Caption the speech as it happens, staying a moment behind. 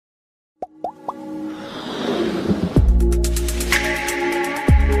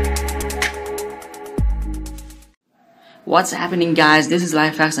What's happening, guys? This is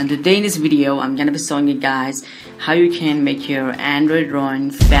TheLifeHax, and today in this video I'm gonna be showing you guys how you can make your Android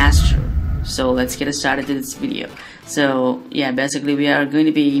run faster. So let's get started to this video. So yeah, basically we are going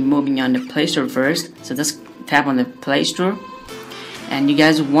to be moving on the Play Store first. So just tap on the Play Store, and you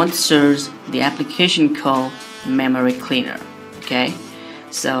guys want to search the application called Memory Cleaner. Okay,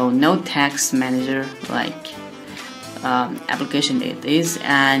 so no text manager like application it is,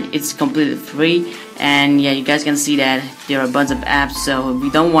 and it's completely free. And yeah, you guys can see that there are a bunch of apps. So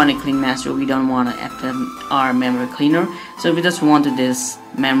we don't want a clean master, we don't want our memory cleaner, so we just want this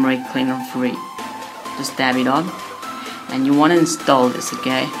memory cleaner free. Just tap it on and you want to install this.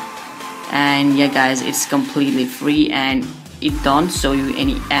 Okay, and yeah guys, it's completely free and it don't show you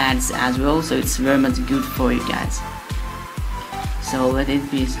any ads as well, so it's very much good for you guys. So let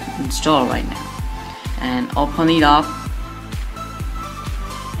it be installed right now and open it up.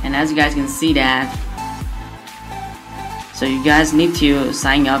 And as you guys can see that, so you guys need to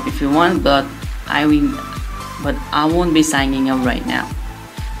sign up if you want, but I won't be signing up right now.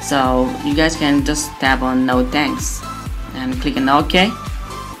 So you guys can just tap on no thanks and click on OK.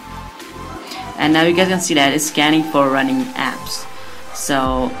 And now you guys can see that it's scanning for running apps.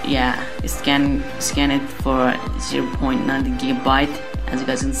 So yeah, it's scan it for 0.9 gigabyte. As you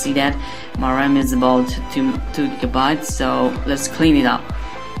guys can see that my RAM is about 2 gigabytes. So let's clean it up.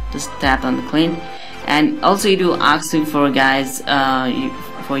 Just tap on the clean, and also it will ask you for guys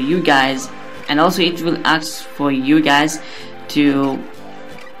for you guys, and also it will ask for you guys to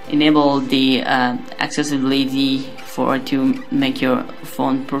enable the accessibility to make your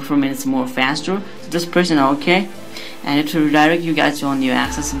phone performance more faster. So just press on OK, and it will redirect you guys on your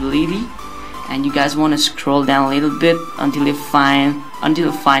accessibility, and you guys want to scroll down a little bit until you find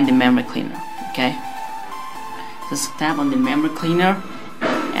the memory cleaner. Okay, just tap on the memory cleaner,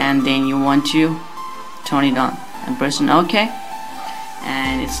 and then you want to turn it on and press on OK,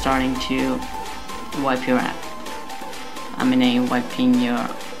 and it's starting to wipe your app. Wiping your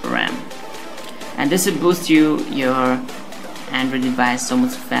RAM, and this will boost your Android device so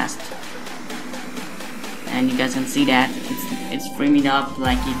much fast. And you guys can see that it's freeing up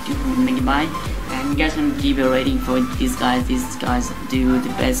like 200 megabyte, and you guys can give a rating for these guys. These guys do the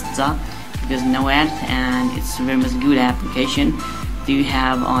best job because no ad, and it's very much good application do you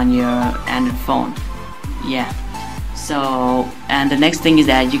have on your Android phone. Yeah, so and the next thing is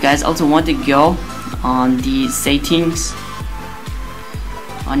that you guys also want to go on the settings,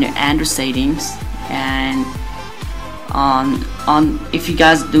 on your Android settings, and on if you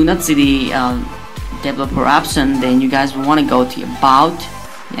guys do not see the developer option, then you guys want to go to about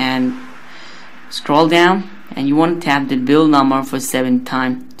and scroll down, and you want to tap the build number for 7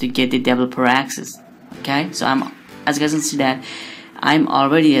 times to get the developer access. Okay, so as you guys can see that I'm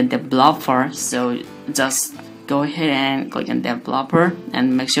already a developer, so just go ahead and click on developer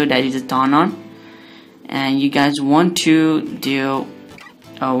and make sure that it is turned on. And you guys want to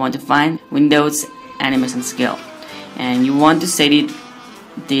find Windows animation scale, and you want to set it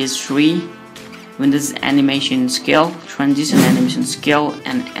these 3: Windows animation scale, transition animation scale,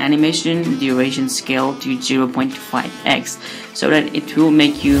 and animation duration scale to 0.5x, so that it will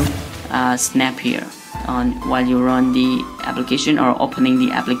make you snappier on while you run the application or opening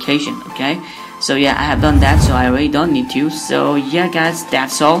the application. Okay, so yeah, I have done that, so I really don't need to. So yeah guys,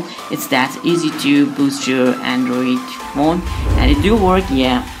 that's all. It's that easy to boost your Android phone, and it do work.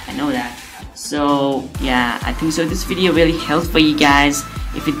 Yeah, I know that. So yeah, I think so this video really helps for you guys.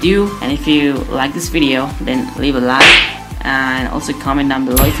 If you do, and if you like this video, then leave a like and also comment down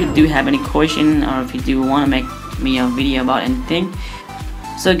below if you do have any question, or if you do want to make me a video about anything.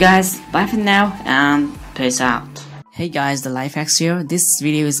 So guys, bye for now and peace out. Hey guys, TheLifeHax here. This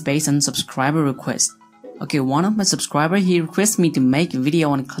video is based on subscriber request. Okay, one of my subscriber, he requests me to make a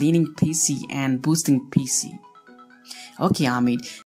video on cleaning PC and boosting PC. Okay, Amit,